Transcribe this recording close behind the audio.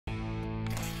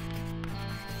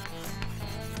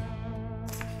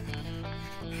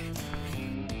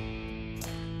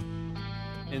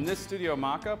In this studio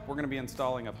mock-up, we're going to be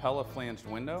installing a Pella flanged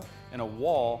window and a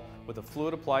wall with a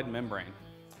fluid applied membrane.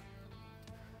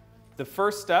 The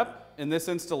first step in this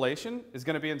installation is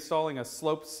going to be installing a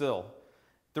sloped sill.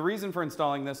 The reason for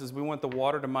installing this is we want the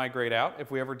water to migrate out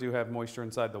if we ever do have moisture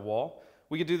inside the wall.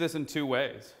 We could do this in two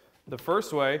ways. The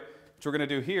first way, which we're going to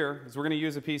do here, is we're going to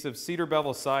use a piece of cedar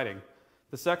bevel siding.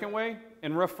 The second way,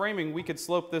 in rough framing, we could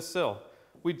slope this sill.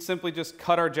 We'd simply just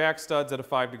cut our jack studs at a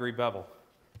 5-degree bevel.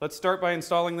 Let's start by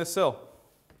installing this sill.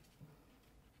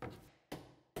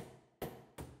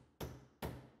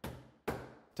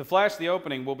 To flash the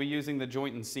opening, we'll be using the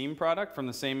joint and seam product from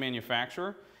the same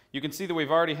manufacturer. You can see that we've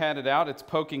already had it out. It's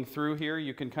poking through here.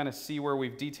 You can kind of see where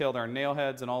we've detailed our nail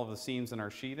heads and all of the seams in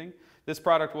our sheathing. This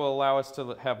product will allow us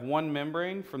to have one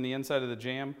membrane from the inside of the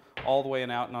jamb all the way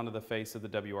and out and onto the face of the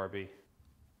WRB.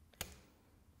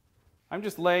 I'm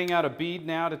just laying out a bead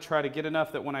now to try to get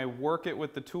enough that when I work it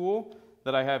with the tool,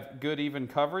 that I have good even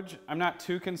coverage. I'm not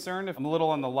too concerned if I'm a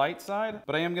little on the light side,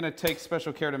 but I am going to take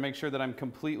special care to make sure that I'm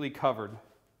completely covered.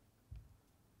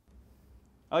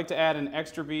 I like to add an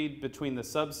extra bead between the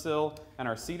sub sill and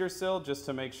our cedar sill just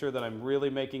to make sure that I'm really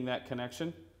making that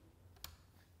connection.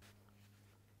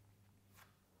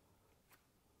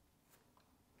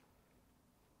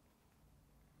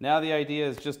 Now the idea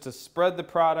is just to spread the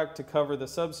product to cover the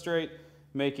substrate,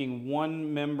 making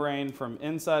one membrane from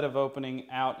inside of opening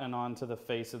out and onto the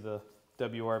face of the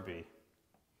WRB.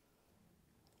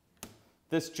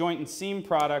 This joint and seam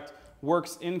product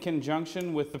works in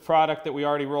conjunction with the product that we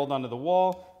already rolled onto the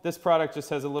wall. This product just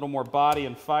has a little more body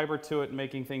and fiber to it,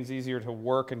 making things easier to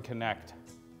work and connect.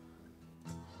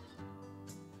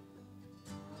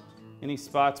 Any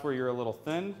spots where you're a little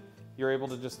thin, you're able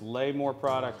to just lay more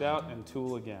product out and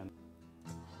tool again.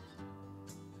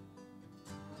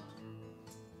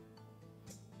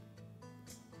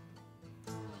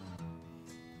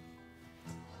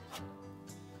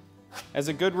 As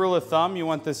a good rule of thumb, you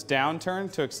want this downturn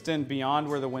to extend beyond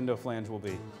where the window flange will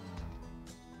be.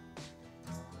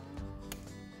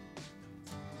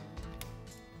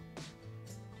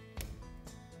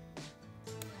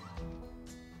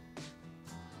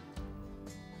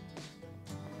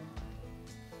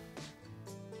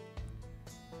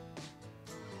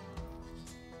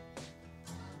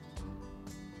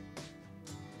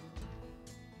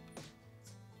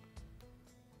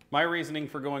 My reasoning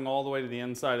for going all the way to the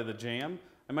inside of the jamb,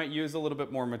 I might use a little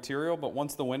bit more material, but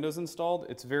once the window's installed,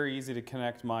 it's very easy to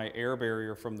connect my air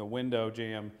barrier from the window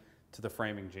jamb to the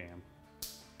framing jamb.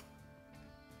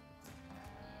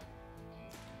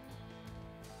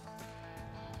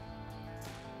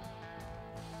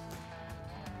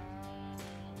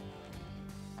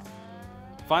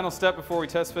 Final step before we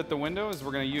test fit the window is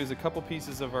we're going to use a couple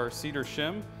pieces of our cedar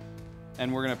shim,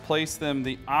 and we're going to place them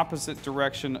the opposite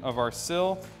direction of our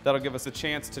sill. That'll give us a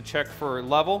chance to check for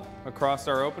level across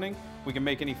our opening. We can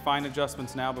make any fine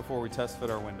adjustments now before we test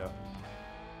fit our window.